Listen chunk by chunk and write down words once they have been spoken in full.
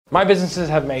My businesses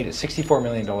have made $64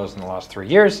 million in the last 3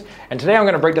 years, and today I'm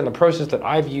going to break down the process that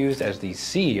I've used as the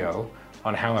CEO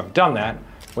on how I've done that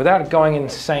without going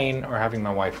insane or having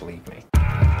my wife leave me.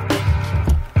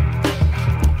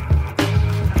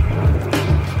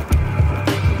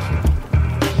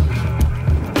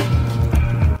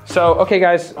 So, okay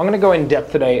guys, I'm gonna go in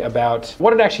depth today about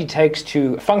what it actually takes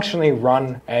to functionally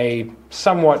run a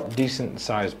somewhat decent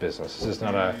sized business. This is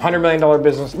not a $100 million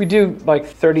business. We do like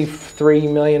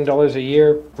 $33 million a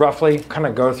year, roughly. Kind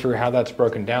of go through how that's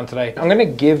broken down today. I'm gonna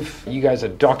give you guys a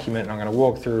document and I'm gonna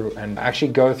walk through and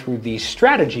actually go through the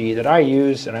strategy that I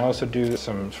use, and I also do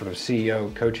some sort of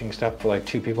CEO coaching stuff for like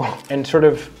 2 people. And sort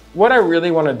of what I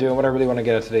really want to do and what I really want to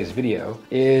get at today's video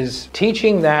is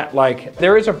teaching that like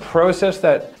there is a process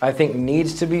that I think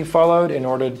needs to be followed in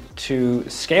order to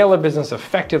scale a business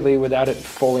effectively without it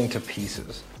falling to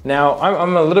pieces. Now,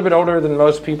 I'm a little bit older than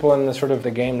most people in the sort of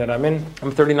the game that I'm in.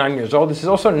 I'm 39 years old. This is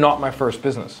also not my first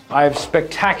business. I've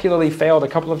spectacularly failed a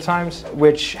couple of times,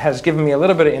 which has given me a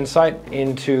little bit of insight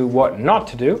into what not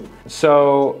to do.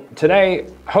 So today,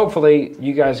 hopefully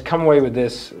you guys come away with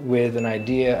this with an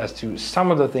idea as to some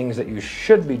of the things that you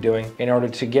should be doing in order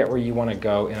to get where you want to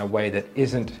go in a way that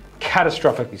isn't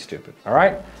catastrophically stupid, all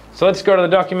right? So let's go to the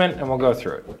document and we'll go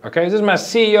through it, okay? This is my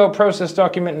CEO process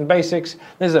document in basics.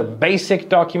 This is a basic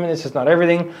document. This is not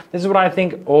everything. This is what I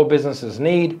think all businesses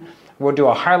need. We'll do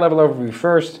a high level overview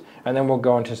first, and then we'll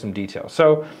go into some details.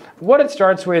 So what it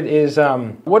starts with is,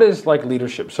 what is like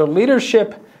leadership? So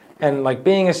leadership and like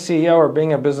being a CEO or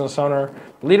being a business owner,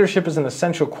 leadership is an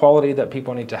essential quality that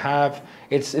people need to have.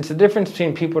 It's the difference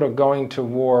between people that are going to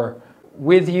war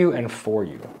with you and for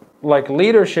you. Like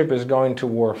leadership is going to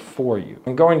war for you,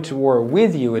 and going to war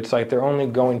with you, it's like they're only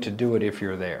going to do it if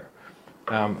you're there,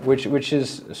 which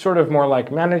is sort of more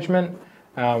like management,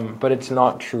 but it's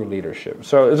not true leadership.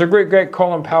 So there's a great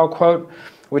Colin Powell quote,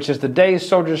 which is, the day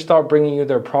soldiers stop bringing you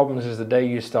their problems is the day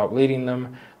you stop leading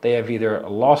them. They have either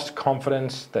lost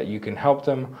confidence that you can help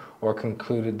them or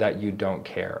concluded that you don't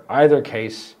care. Either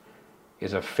case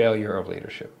is a failure of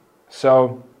leadership.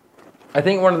 So I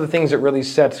think one of the things that really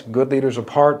sets good leaders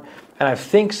apart, and I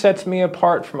think sets me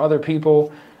apart from other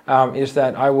people, is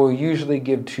that I will usually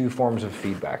give 2 forms of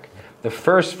feedback. The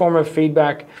first form of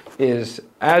feedback is,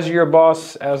 as your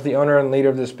boss, as the owner and leader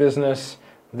of this business,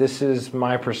 this is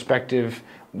my perspective,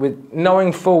 with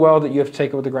knowing full well that you have to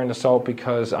take it with a grain of salt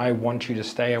because I want you to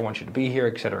stay, I want you to be here,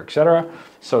 etc., etc.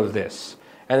 So this.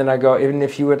 And then I go, even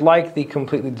if you would like the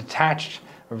completely detached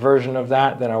version of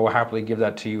that, then I will happily give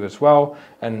that to you as well.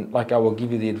 And like I will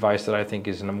give you the advice that I think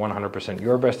is in 100%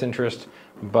 your best interest,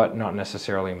 but not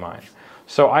necessarily mine.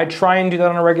 So I try and do that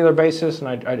on a regular basis, and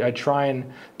I try and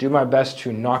do my best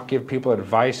to not give people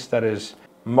advice that is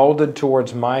molded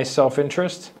towards my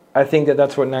self-interest. I think that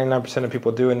that's what 99% of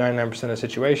people do in 99% of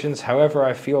situations. However,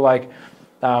 I feel like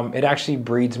it actually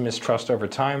breeds mistrust over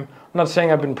time. I'm not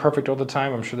saying I've been perfect all the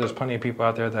time. I'm sure there's plenty of people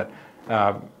out there that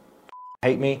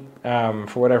hate me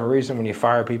for whatever reason. When you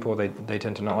fire people, they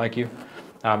tend to not like you,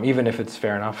 even if it's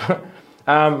fair enough.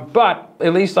 But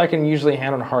at least I can usually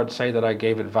hand on heart say that I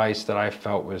gave advice that I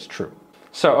felt was true.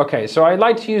 So, okay, so I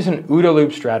like to use an OODA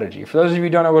loop strategy. For those of you who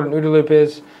don't know what an OODA loop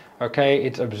is, okay,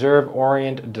 it's observe,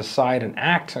 orient, decide, and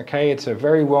act, okay? It's a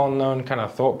very well-known kind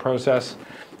of thought process,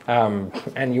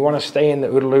 and you want to stay in the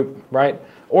OODA loop, right?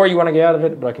 Or you want to get out of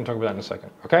it, but I can talk about that in a second,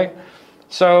 okay?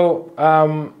 So,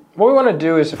 what we want to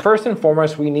do is, first and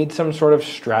foremost, we need some sort of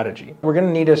strategy. We're going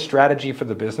to need a strategy for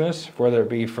the business, whether it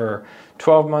be for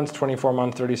 12 months, 24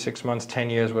 months, 36 months, 10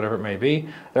 years, whatever it may be.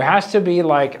 There has to be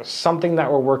like something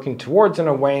that we're working towards in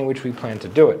a way in which we plan to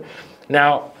do it.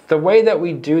 Now, the way that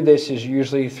we do this is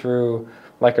usually through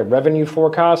like a revenue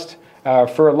forecast.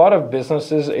 For a lot of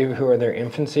businesses who are in their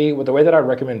infancy, the way that I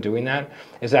recommend doing that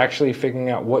is actually figuring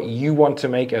out what you want to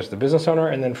make as the business owner,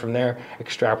 and then from there,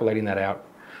 extrapolating that out.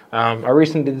 I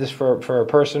recently did this for a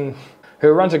person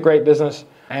who runs a great business,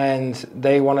 and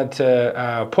they wanted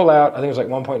to pull out, I think it was like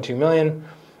 1.2 million,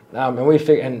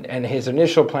 and his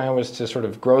initial plan was to sort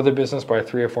of grow the business by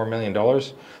 $3 or $4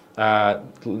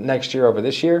 million next year over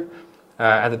this year.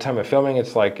 At the time of filming,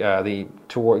 it's like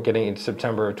toward getting into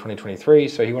September of 2023,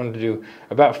 so he wanted to do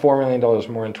about $4 million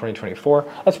more in 2024.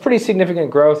 That's pretty significant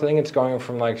growth. I think it's going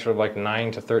from like sort of like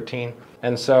 9 to 13.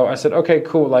 And so I said, okay,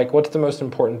 cool, like what's the most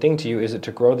important thing to you? Is it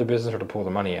to grow the business or to pull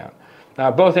the money out?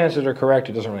 Both answers are correct,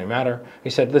 it doesn't really matter. He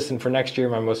said, listen, for next year,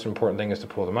 my most important thing is to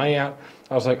pull the money out.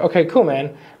 I was like, okay, cool,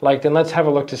 man. Like, then let's have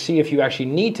a look to see if you actually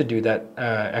need to do that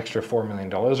extra $4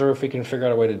 million, or if we can figure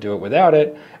out a way to do it without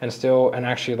it, and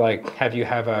actually like have you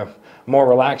have a more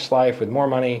relaxed life with more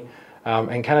money,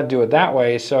 and kind of do it that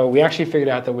way. So we actually figured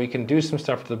out that we can do some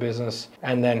stuff to the business,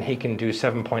 and then he can do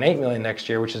 7.8 million next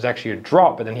year, which is actually a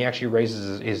drop, but then he actually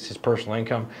raises his personal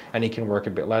income, and he can work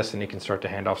a bit less, and he can start to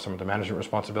hand off some of the management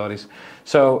responsibilities.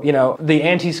 So, you know, the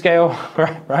anti-scale,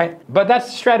 right? But that's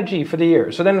the strategy for the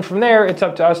year. So then from there, it's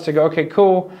up to us to go, okay,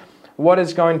 cool. What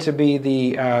is going to be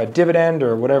the dividend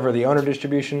or whatever, the owner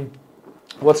distribution?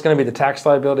 What's going to be the tax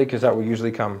liability? Because that will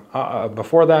usually come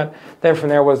before that. Then from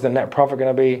there, what is the net profit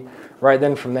going to be? Right.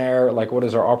 Then from there, like, what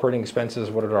is our operating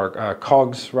expenses? What are our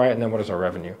COGS? Right. And then what is our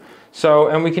revenue? So,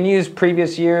 and we can use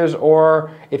previous years, or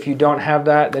if you don't have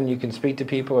that, then you can speak to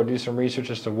people or do some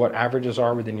research as to what averages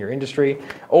are within your industry.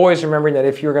 Always remembering that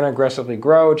if you're going to aggressively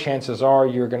grow, chances are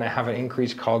you're going to have an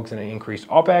increased COGS and an increased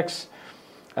OPEX.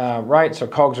 Right. So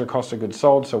COGS are cost of goods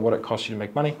sold. So what it costs you to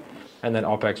make money. And then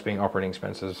OPEX being operating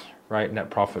expenses, right?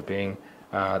 Net profit being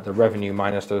the revenue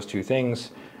minus those two things.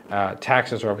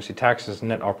 Taxes are obviously taxes.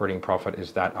 Net operating profit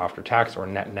is that after tax, or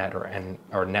net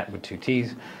or net with two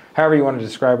T's. However you want to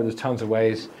describe it, there's tons of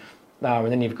ways.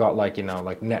 And then you've got, like, you know,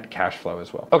 like net cash flow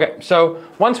as well. Okay, so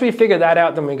once we figure that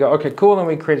out, then we go, okay, cool, then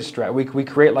we create a strat. We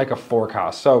create like a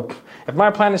forecast. So if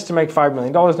my plan is to make $5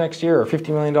 million next year or $50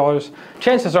 million,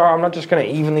 chances are I'm not just going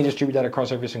to evenly distribute that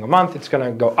across every single month. It's going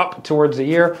to go up towards the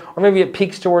year, or maybe it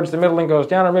peaks towards the middle and goes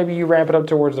down, or maybe you ramp it up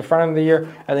towards the front of the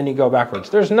year and then you go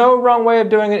backwards. There's no wrong way of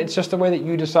doing it. It's just the way that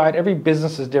you decide. Every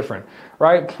business is different,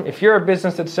 right? If you're a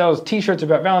business that sells t-shirts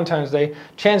about Valentine's Day,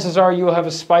 chances are you will have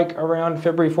a spike around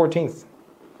February 14th.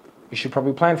 You should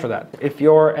probably plan for that. If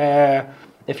you're an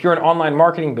online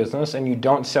marketing business and you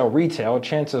don't sell retail,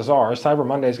 chances are Cyber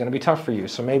Monday is going to be tough for you.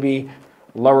 So maybe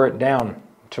lower it down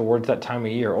towards that time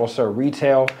of year. Also,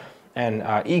 retail and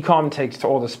e-com takes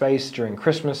all the space during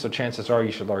Christmas, so chances are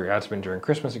you should lower your ad spend during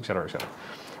Christmas, et cetera, et cetera.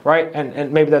 Right?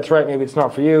 And maybe that's right, maybe it's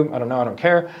not for you. I don't know, I don't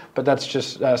care. But that's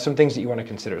just some things that you want to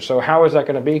consider. So how is that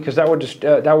going to be? Because that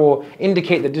will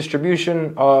indicate the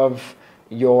distribution of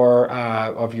your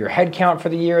head count for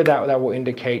the year. That will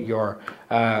indicate your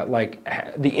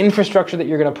the infrastructure that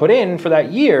you're going to put in for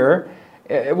that year.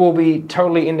 It will be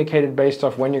totally indicated based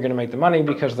off when you're going to make the money,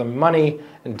 because the money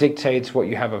dictates what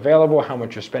you have available, how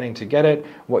much you're spending to get it,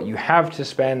 what you have to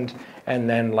spend, and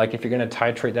then, like, if you're going to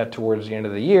titrate that towards the end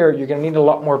of the year, you're going to need a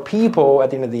lot more people at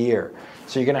the end of the year.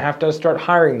 So you're going to have to start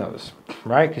hiring those,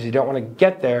 right? Because you don't want to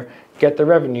get there, get the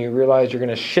revenue, realize you're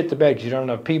going to shit the bed because you don't have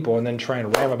enough people, and then try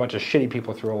and ram a bunch of shitty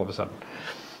people through all of a sudden.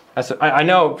 I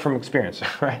know from experience,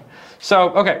 right? So,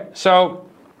 okay, so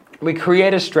we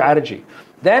create a strategy.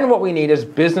 Then what we need is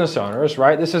business owners,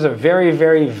 right? This is a very,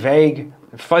 very vague,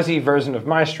 fuzzy version of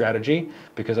my strategy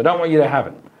because I don't want you to have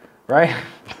it, right?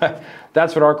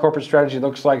 That's what our corporate strategy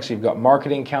looks like. So you've got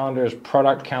marketing calendars,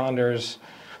 product calendars,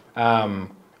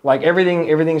 like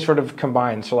everything's sort of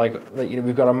combined. So like, you know,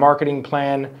 we've got a marketing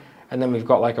plan, and then we've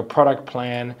got like a product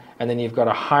plan, and then you've got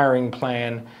a hiring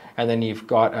plan, and then you've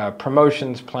got a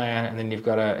promotions plan, and then you've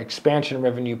got an expansion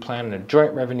revenue plan and a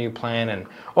joint revenue plan and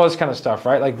all this kind of stuff,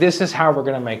 right? Like, this is how we're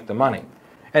going to make the money.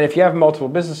 And if you have multiple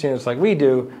business units like we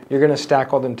do, you're going to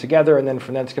stack all them together, and then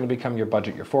from that it's going to become your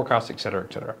budget, your forecast, et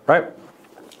cetera, right?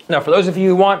 Now, for those of you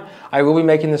who want, I will be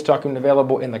making this document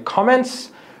available in the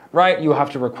comments, right? You'll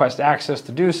have to request access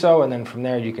to do so, and then from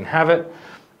there you can have it.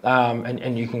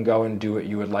 And you can go and do what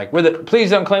you would like with it.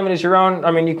 Please don't claim it as your own. I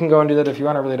mean, you can go and do that if you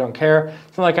want. I really don't care.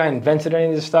 It's not like I invented any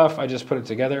of this stuff. I just put it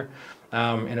together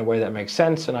in a way that makes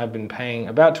sense. And I've been paying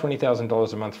about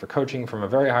 $20,000 a month for coaching from a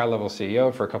very high-level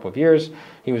CEO for a couple of years.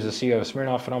 He was the CEO of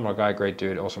Smirnoff, phenomenal guy, great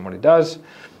dude, awesome what he does.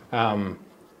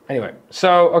 Anyway,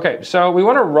 so we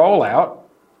want to roll out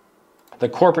the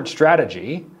corporate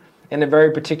strategy in a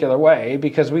very particular way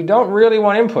because we don't really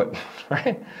want input,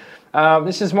 right?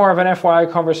 This is more of an FYI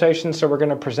conversation, so we're going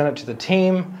to present it to the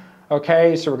team,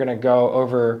 okay? So we're going to go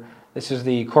over, this is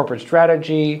the corporate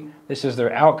strategy, this is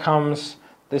their outcomes,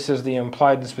 this is the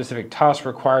implied and specific tasks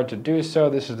required to do so,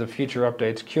 this is the future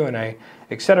updates, Q&A,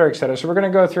 et cetera, et cetera. So we're going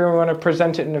to go through and we want to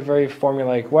present it in a very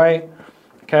formulaic way,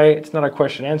 okay? It's not a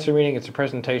question-answer meeting, it's a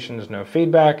presentation, there's no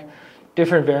feedback.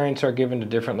 Different variants are given to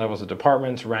different levels of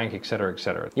departments, rank, et cetera, et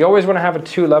cetera. You always want to have a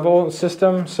two-level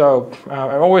system. So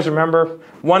always remember,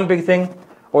 one big thing,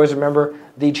 always remember,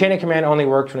 the chain of command only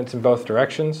works when it's in both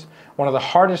directions. One of the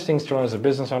hardest things to learn as a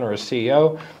business owner or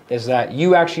CEO is that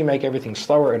you actually make everything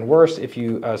slower and worse if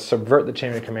you subvert the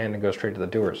chain of command and go straight to the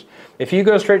doers. If you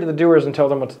go straight to the doers and tell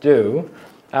them what to do,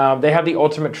 they have the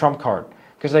ultimate trump card.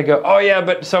 Because they go, oh yeah,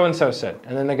 but so-and-so said.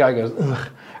 And then the guy goes, ugh.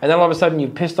 And then all of a sudden you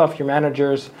pissed off your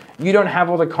managers. You don't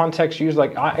have all the context used.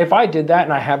 Like, if I did that,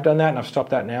 and I have done that, and I've stopped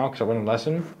that now because I learned a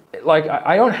lesson. Like,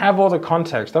 I don't have all the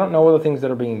context. I don't know all the things that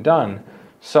are being done.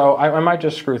 So I might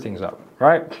just screw things up,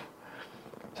 right?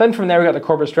 So then from there, we got the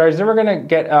corporate strategies. Then we're going to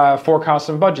get forecasts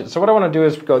and budgets. So what I want to do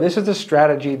is go, this is the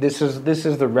strategy, this is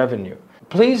the revenue.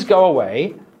 Please go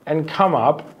away and come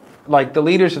up like the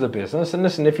leaders of the business. And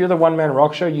listen, if you're the one-man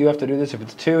rock show, you have to do this. If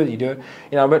it's two, you do it.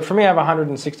 But for me, I have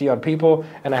 160 odd people,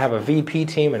 and I have a VP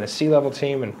team and a C-level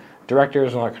team and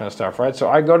directors and all that kind of stuff, right? So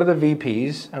I go to the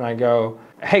VPs and I go,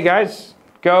 hey guys,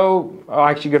 I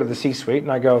actually go to the C-suite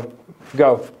and I go,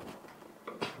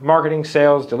 marketing,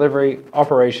 sales, delivery,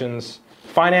 operations,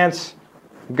 finance,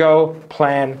 go,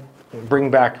 plan,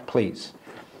 bring back, please.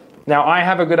 Now, I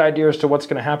have a good idea as to what's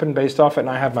going to happen based off it, and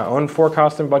I have my own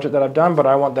forecast and budget that I've done, but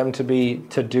I want them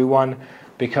to do one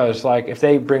because, like, if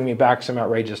they bring me back some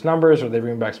outrageous numbers or they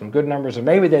bring back some good numbers, or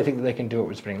maybe they think that they can do it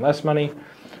with spending less money,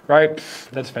 right?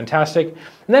 That's fantastic.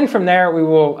 And then from there, we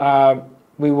will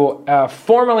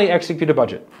formally execute a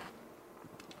budget,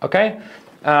 okay?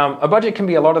 A budget can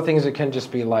be a lot of things. It can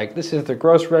just be like, this is the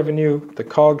gross revenue, the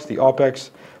COGS, the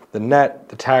OPEX, the net,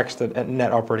 the tax, the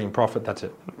net operating profit, that's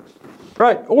it.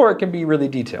 Right, or it can be really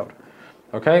detailed.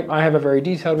 Okay, I have a very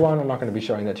detailed one. I'm not going to be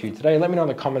showing that to you today. Let me know in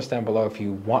the comments down below if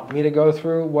you want me to go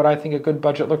through what I think a good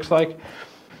budget looks like.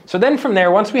 So then from there,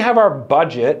 once we have our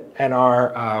budget and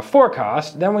our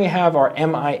forecast, then we have our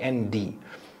MIND,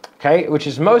 okay, which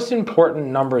is most important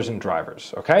numbers and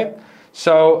drivers, okay?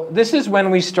 So this is when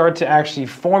we start to actually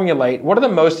formulate what are the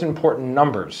most important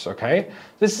numbers, okay?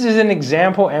 This is an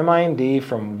example MIND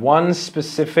from one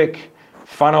specific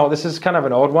funnel. This is kind of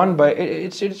an old one, but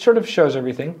it sort of shows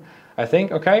everything, I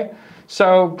think, okay?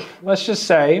 So let's just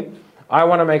say I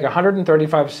want to make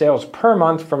 135 sales per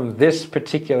month from this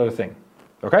particular thing,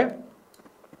 okay?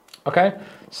 Okay,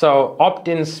 so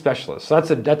opt-in specialist. So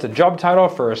that's a job title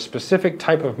for a specific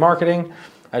type of marketing.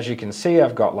 As you can see,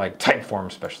 I've got like Typeform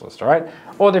specialist, all right?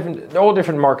 All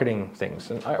different marketing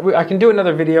things. And I can do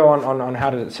another video on how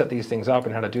to set these things up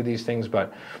and how to do these things,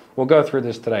 but we'll go through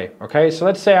this today, okay? So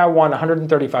let's say I want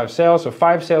 135 sales, so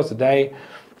 5 sales a day.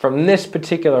 From this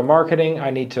particular marketing,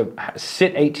 I need to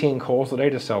sit 18 calls a day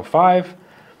to sell 5.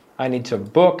 I need to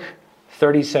book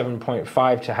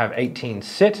 37.5 to have 18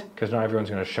 sit, because not everyone's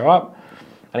gonna show up.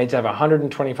 I need to have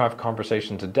 125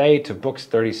 conversations a day to book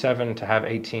 37 to have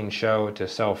 18 show to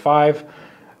sell 5.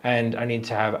 And I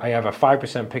have a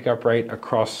 5% pickup rate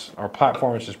across our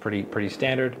platform, which is pretty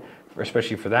standard,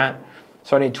 especially for that.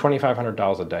 So I need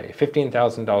 $2,500 a day,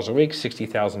 $15,000 a week,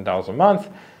 $60,000 a month,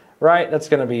 right? That's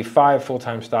gonna be 5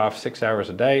 full-time staff, 6 hours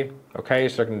a day. Okay,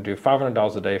 so they're gonna do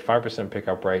 $500 a day, 5%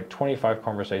 pickup rate, 25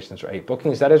 conversations or 8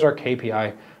 bookings. That is our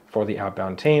KPI for the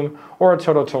outbound team, or a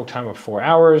total talk time of 4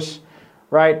 hours.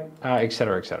 Right, et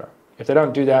cetera, et cetera. If they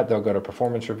don't do that, they'll go to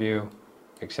performance review,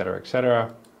 et cetera, et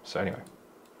cetera. So anyway,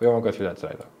 we won't go through that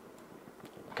today though.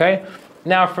 Okay,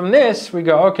 now from this, we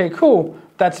go, okay, cool,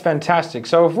 that's fantastic.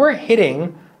 So if we're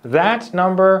hitting that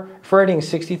number, if we're hitting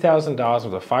 $60,000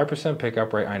 with a 5%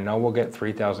 pickup rate, I know we'll get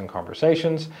 3,000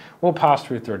 conversations. We'll pass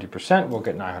through 30%, we'll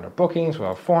get 900 bookings, we'll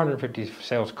have 450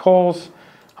 sales calls,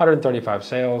 135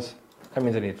 sales. That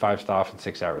means I need 5 staff and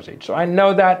 6 hours each. So I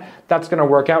know that that's going to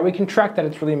work out. We can track that.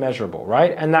 It's really measurable,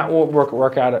 right? And that will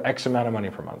work out at X amount of money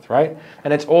per month, right?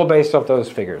 And it's all based off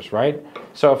those figures, right?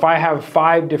 So if I have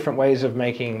 5 different ways of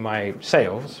making my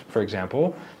sales, for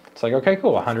example, it's like, okay,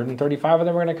 cool, 135 of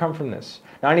them are going to come from this.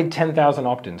 Now I need 10,000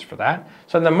 opt-ins for that.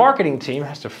 So the marketing team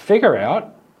has to figure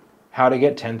out how to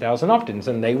get 10,000 opt-ins,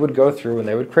 and they would go through and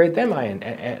they would create their MIND,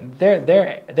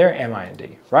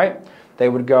 right? They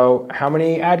would go, how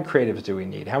many ad creatives do we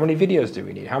need? How many videos do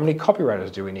we need? How many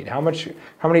copywriters do we need? How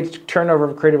many turnover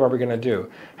of creative are we going to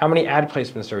do? How many ad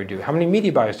placements do we do? How many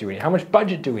media buyers do we need? How much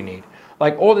budget do we need?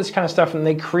 Like all this kind of stuff, and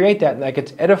they create that, and that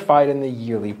gets edified in the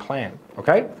yearly plan,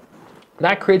 okay?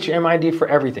 That creates your MID for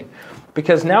everything.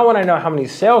 Because now when I know how many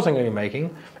sales I'm going to be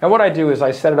making, and what I do is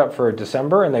I set it up for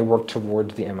December, and they work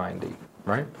towards the MID,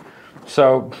 right?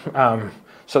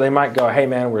 So they might go, hey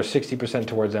man, we're 60%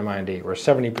 towards MIND, we're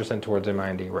 70% towards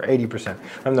MIND, we're 80%,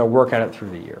 and they'll work at it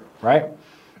through the year, right?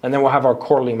 And then we'll have our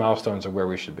quarterly milestones of where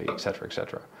we should be, et cetera, et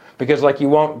cetera. Because like you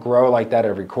won't grow like that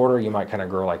every quarter, you might kind of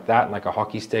grow like that, like a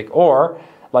hockey stick, or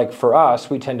like for us,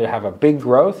 we tend to have a big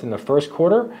growth in the first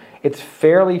quarter. It's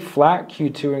fairly flat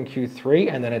Q2 and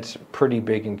Q3, and then it's pretty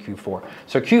big in Q4.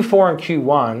 So Q4 and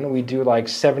Q1, we do like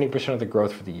 70% of the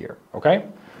growth for the year, okay?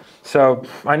 So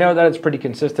I know that it's pretty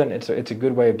consistent. It's a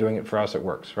good way of doing it for us. It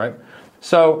works, right?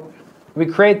 So we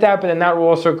create that, but then that will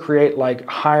also create like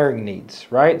hiring needs,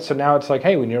 right? So now it's like,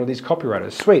 hey, we need all these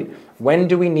copywriters. Sweet. When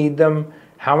do we need them?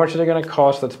 How much are they going to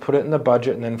cost? Let's put it in the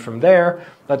budget. And then from there,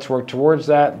 let's work towards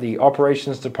that. The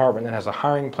operations department then has a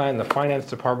hiring plan. The finance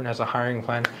department has a hiring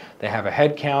plan. They have a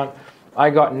head count. I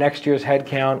got next year's head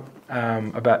count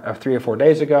about 3 or 4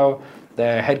 days ago.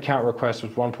 the headcount request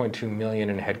was 1.2 million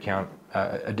in headcount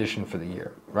addition for the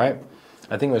year, right?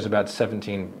 I think it was about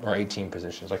 17 or 18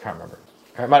 positions. I can't remember.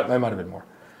 It might have been more,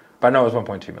 but I know it was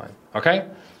 1.2 million. Okay,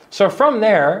 so from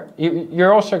there,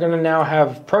 you're also going to now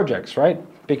have projects, right?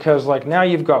 Because like now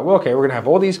you've got, well, okay, we're going to have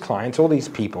all these clients, all these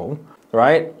people,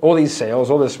 right? All these sales,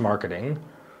 all this marketing.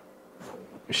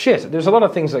 Shit, there's a lot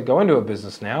of things that go into a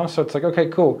business now. So it's like, okay,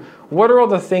 cool. What are all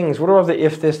the things? What are all the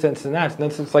if this, this, and that?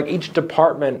 And then it's like each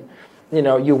department, you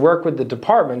know, you work with the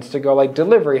departments to go like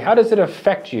delivery. How does it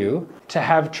affect you to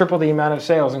have triple the amount of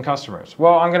sales and customers?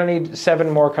 Well, I'm going to need 7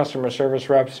 more customer service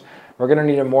reps. We're going to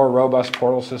need a more robust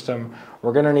portal system.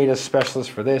 We're going to need a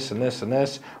specialist for this and this and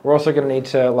this. We're also going to need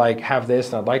to like have this,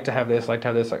 and I'd like to have this, like to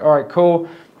have this. Like, all right, cool.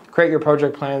 Create your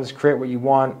project plans, create what you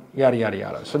want, yada, yada,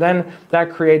 yada. So then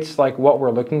that creates like what we're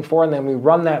looking for, and then we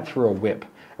run that through a WIP.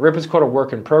 A WIP is called a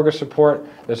work in progress report.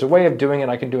 There's a way of doing it.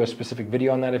 I can do a specific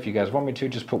video on that if you guys want me to.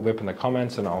 Just put WIP in the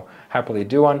comments and I'll happily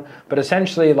do one. But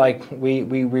essentially, like we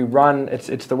run,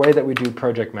 it's the way that we do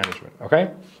project management,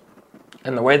 okay?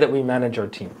 And the way that we manage our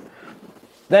team.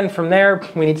 Then from there,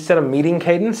 we need to set a meeting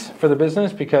cadence for the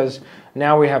business because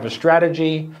now we have a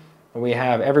strategy. We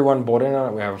have everyone bought in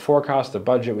on it. We have a forecast, a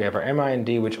budget. We have our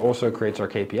MI&D, which also creates our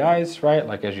KPIs, right?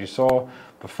 Like as you saw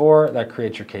before, that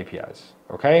creates your KPIs,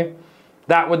 okay?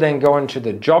 That would then go into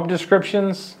the job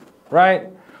descriptions, right?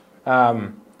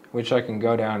 Which I can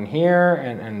go down here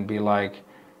and be like,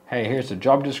 hey, here's the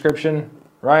job description,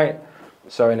 right?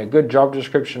 So in a good job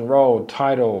description role,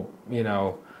 title, you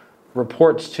know,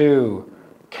 reports to,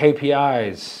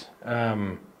 KPIs,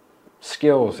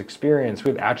 skills, experience.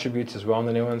 We have attributes as well in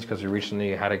the new ones because we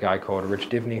recently had a guy called Rich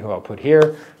Divney, who I'll put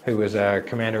here, who was a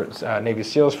commander at Navy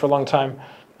SEALs for a long time,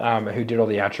 who did all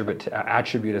the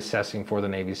attribute assessing for the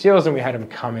Navy SEALs, and we had him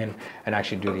come in and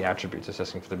actually do the attributes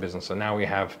assessing for the business. So now we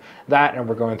have that, and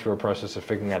we're going through a process of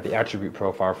figuring out the attribute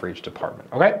profile for each department.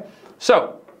 Okay,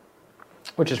 so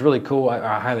which is really cool.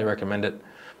 I highly recommend it.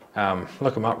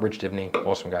 Look him up, Rich Divney,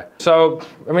 awesome guy. So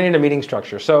we need a meeting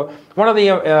structure. So one of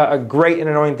the great and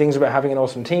annoying things about having an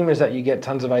awesome team is that you get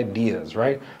tons of ideas,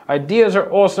 right? Ideas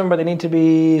are awesome, but they need to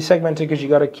be segmented because you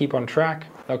got to keep on track.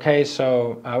 Okay,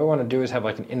 so what we want to do is have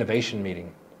like an innovation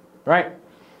meeting, right?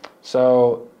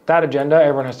 So that agenda,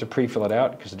 everyone has to pre-fill it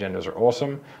out because agendas are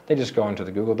awesome. They just go into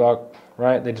the Google Doc,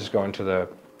 right? They just go into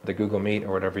the Google Meet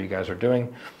or whatever you guys are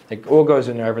doing. It all goes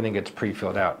in there, everything gets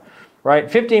pre-filled out.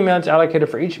 Right, 15 minutes allocated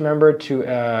for each member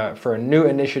for a new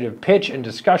initiative pitch and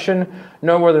discussion.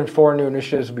 No more than 4 new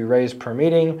initiatives will be raised per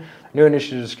meeting. New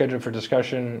initiatives scheduled for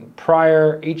discussion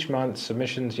prior each month,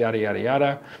 submissions, yada, yada,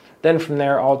 yada. Then from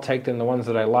there, I'll take them, the ones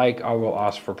that I like, I will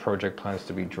ask for project plans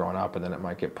to be drawn up, and then it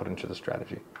might get put into the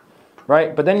strategy.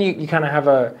 Right, but then you kind of have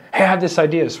hey, I have this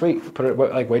idea, sweet. Put it,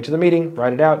 like, wait to the meeting,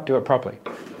 write it out, do it properly.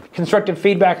 Constructive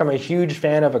feedback, I'm a huge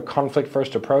fan of a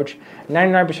conflict-first approach.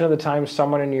 99% of the time,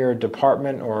 someone in your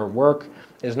department or work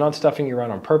is not stuffing you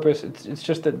around on purpose. It's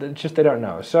just they don't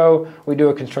know. So we do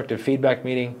a constructive feedback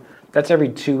meeting. That's every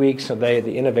 2 weeks, so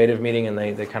the innovative meeting, and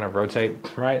they kind of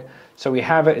rotate, right? So we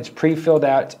have it, it's pre-filled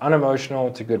out, it's unemotional,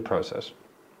 it's a good process,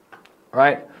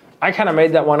 right? I kind of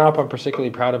made that one up. I'm particularly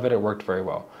proud of it. It worked very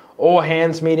well. All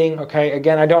hands meeting, okay?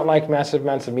 Again, I don't like massive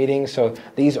amounts of meetings, so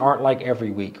these aren't like every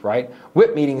week, right?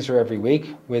 WIP meetings are every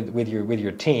week with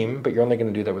your team, but you're only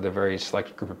going to do that with a very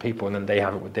select group of people, and then they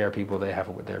have it with their people, they have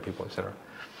it with their people, etc.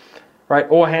 Right?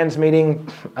 All hands meeting,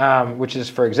 which is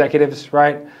for executives,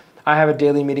 right? I have a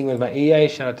daily meeting with my EA.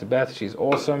 Shout out to Beth, she's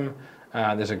awesome.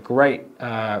 There's a great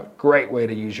way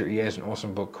to use your EA. It's an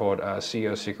awesome book called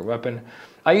CEO Secret Weapon.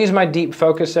 I use my deep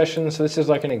focus sessions. So this is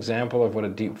like an example of what a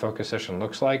deep focus session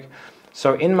looks like.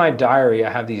 So in my diary,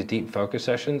 I have these deep focus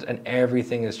sessions, and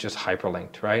everything is just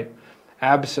hyperlinked, right?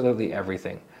 Absolutely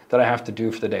everything that I have to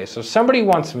do for the day. So if somebody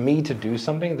wants me to do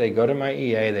something, they go to my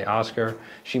EA, they ask her,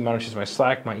 she monitors my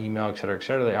Slack, my email,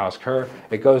 etc., they ask her,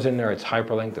 it goes in there, it's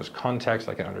hyperlinked, there's context,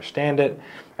 I can understand it,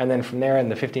 and then from there in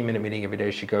the 15-minute meeting every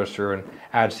day, she goes through and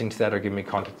adds things to that or give me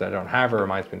content that I don't have or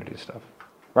reminds me to do stuff,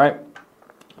 right?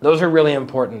 Those are really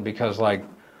important because like,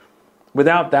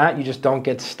 without that, you just don't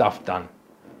get stuff done,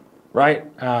 right?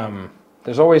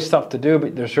 There's always stuff to do,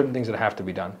 but there's certain things that have to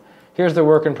be done. Here's the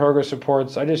work in progress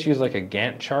reports. I just use like a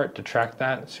Gantt chart to track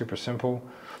that. It's super simple.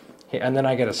 And then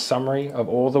I get a summary of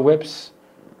all the WIPs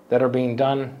that are being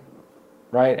done,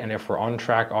 right? And if we're on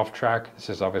track, off track, this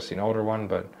is obviously an older one,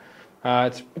 but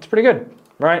it's pretty good,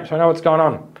 right? So I know what's going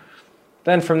on.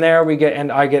 Then from there I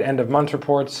get end of month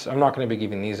reports. I'm not going to be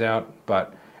giving these out,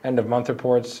 but end of month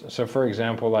reports. So for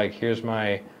example, like here's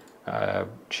my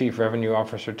Chief Revenue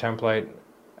Officer template.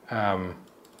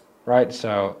 Right,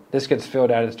 so this gets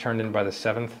filled out, it's turned in by the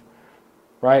 7th,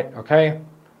 right, okay?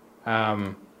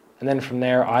 And then from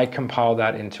there, I compile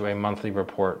that into a monthly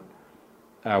report,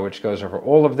 which goes over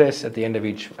all of this at the end of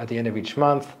each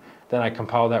month. Then I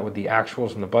compile that with the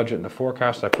actuals and the budget and the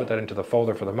forecast. I put that into the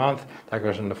folder for the month. That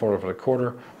goes into the folder for the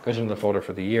quarter, goes into the folder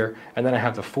for the year. And then I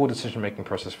have the full decision-making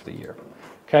process for the year.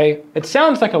 Okay? It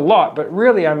sounds like a lot, but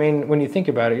really, I mean, when you think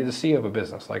about it, you're the CEO of a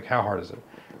business. Like, how hard is it?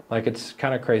 Like, it's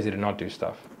kind of crazy to not do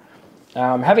stuff.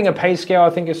 Having a pay scale, I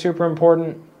think, is super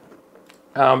important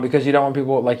because you don't want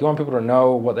people, like, you want people to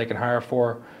know what they can hire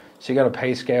for. So you got a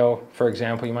pay scale. For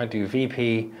example, you might do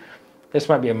VP. This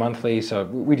might be a monthly, so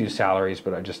we do salaries,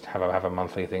 but I just have a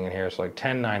monthly thing in here. So like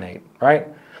 10, 9, 8, right?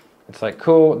 It's like,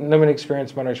 cool, limited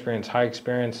experience, moderate experience, high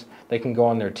experience. They can go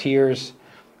on their tiers.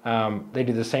 They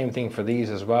do the same thing for these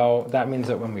as well. That means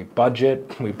that when we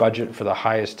budget for the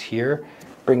highest tier,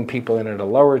 bring people in at a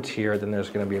lower tier, then there's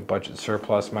gonna be a budget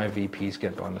surplus. My VPs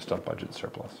get bonused off budget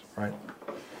surplus, right?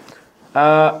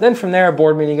 Then from there,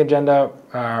 board meeting agenda,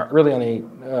 really only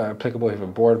applicable if you have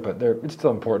a board, but it's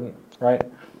still important, right?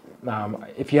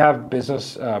 If you have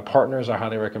business partners, I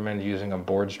highly recommend using a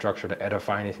board structure to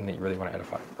edify anything that you really want to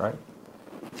edify, right?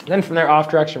 Then from there,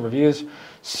 after action reviews,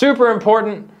 super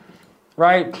important,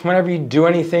 right? Whenever you do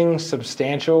anything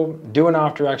substantial, do an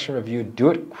after action review, do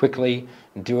it quickly,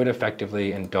 do it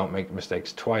effectively, and don't make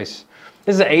mistakes twice.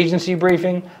 This is an agency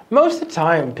briefing. Most of the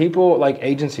time, people like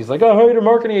agencies, like, oh, I hired a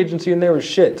marketing agency and they were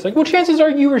shit. It's like, well, chances are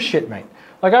you were shit, mate.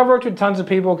 Like, I've worked with tons of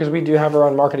people because we do have our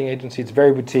own marketing agency. It's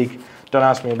very boutique. Don't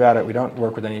ask me about it. We don't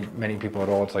work with many people at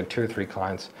all. It's like 2 or 3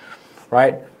 clients,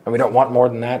 right? And we don't want more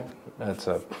than that. That's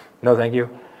a no thank you,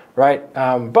 right?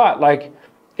 But like,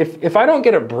 if I don't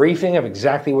get a briefing of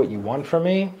exactly what you want from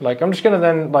me, like I'm just gonna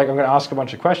then, like I'm gonna ask a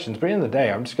bunch of questions, but at the end of the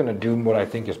day, I'm just gonna do what I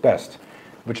think is best,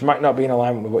 which might not be in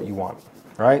alignment with what you want,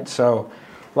 right? So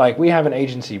like we have an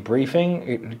agency briefing.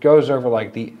 It goes over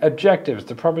like the objectives,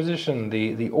 the proposition,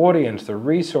 the audience, the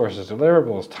resources,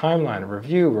 deliverables, timeline,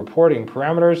 review, reporting,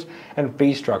 parameters, and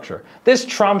fee structure. This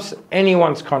trumps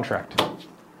anyone's contract,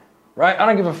 right? I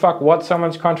don't give a fuck what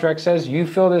someone's contract says. You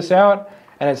fill this out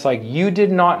and it's like you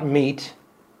did not meet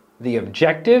the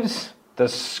objectives, the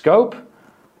scope,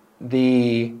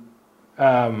 the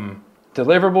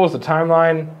deliverables, the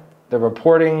timeline, the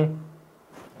reporting,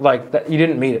 like that, you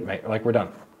didn't meet it, mate. Like we're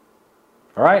done.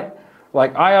 All right?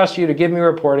 Like I asked you to give me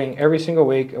reporting every single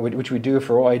week, which we do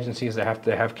for all agencies. They have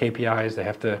to have KPIs, they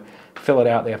have to fill it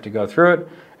out, they have to go through it,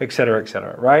 et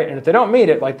cetera, right? And if they don't meet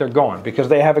it, like they're gone because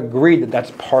they have agreed that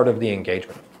that's part of the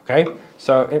engagement, okay?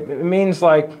 So it means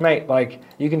like, mate, like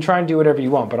you can try and do whatever you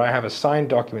want, but I have a signed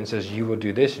document that says you will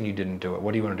do this and you didn't do it.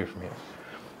 What do you want to do from here?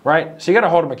 Right? So you got to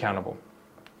hold them accountable.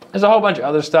 There's a whole bunch of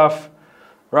other stuff,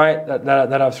 right,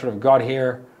 that I've sort of got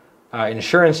here.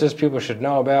 Insurances people should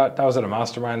know about. That was at a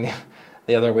mastermind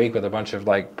the other week with a bunch of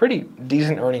like pretty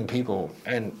decent earning people,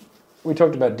 and we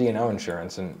talked about D&O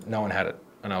insurance and no one had it,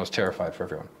 and I was terrified for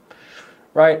everyone.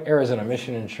 Right? Errors and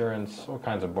omission insurance, all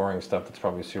kinds of boring stuff that's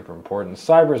probably super important.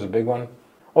 Cyber is a big one.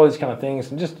 All these kind of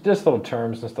things, and just little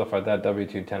terms and stuff like that,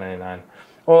 W-2, 1099,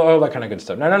 all that kind of good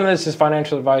stuff. Now, none of this is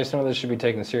financial advice. None of this should be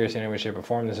taken seriously in any way, shape, or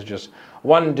form. This is just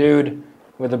one dude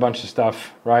with a bunch of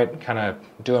stuff, right? Kind of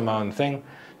doing my own thing.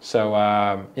 So,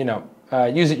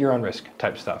 use at your own risk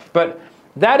type stuff. But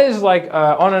that is like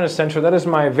on an essential, that is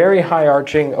my very high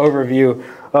arching overview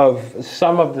of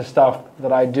some of the stuff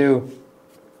that I do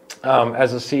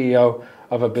as a CEO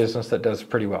of a business that does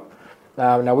pretty well.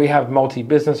 Now we have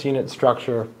multi-business unit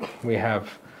structure, we have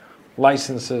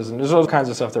licenses, and there's all kinds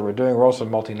of stuff that we're doing. We're also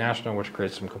multinational, which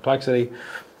creates some complexity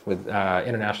with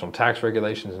international tax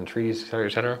regulations and treaties, et cetera,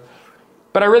 et cetera.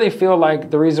 But I really feel like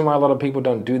the reason why a lot of people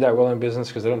don't do that well in business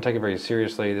because they don't take it very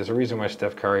seriously. There's a reason why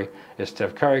Steph Curry is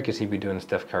Steph Curry because he'd be doing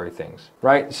Steph Curry things,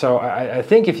 right? So I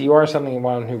think if you are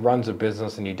someone who runs a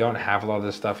business and you don't have a lot of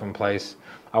this stuff in place,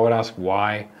 I would ask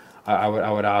why. I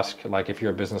would ask, like, if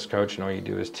you're a business coach and all you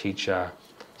do is teach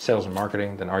sales and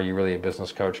marketing, then are you really a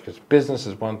business coach? Because business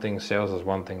is one thing, sales is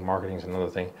one thing, marketing is another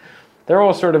thing. They're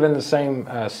all sort of in the same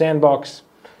sandbox.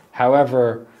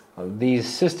 However, these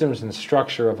systems and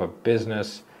structure of a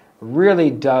business really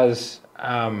does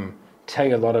tell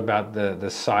you a lot about the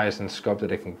size and scope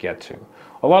that it can get to.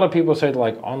 A lot of people say that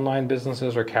like online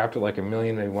businesses are capped at like $1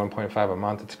 million, maybe 1.5 a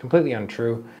month. It's completely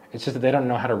untrue. It's just that they don't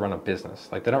know how to run a business.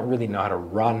 Like they don't really know how to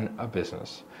run a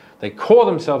business. They call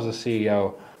themselves a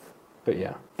CEO, but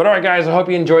yeah. But all right, guys, I hope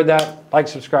you enjoyed that. Like,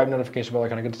 subscribe, notification bell, that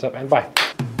kind of good stuff, and bye.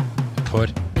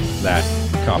 Put that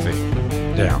coffee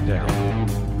down.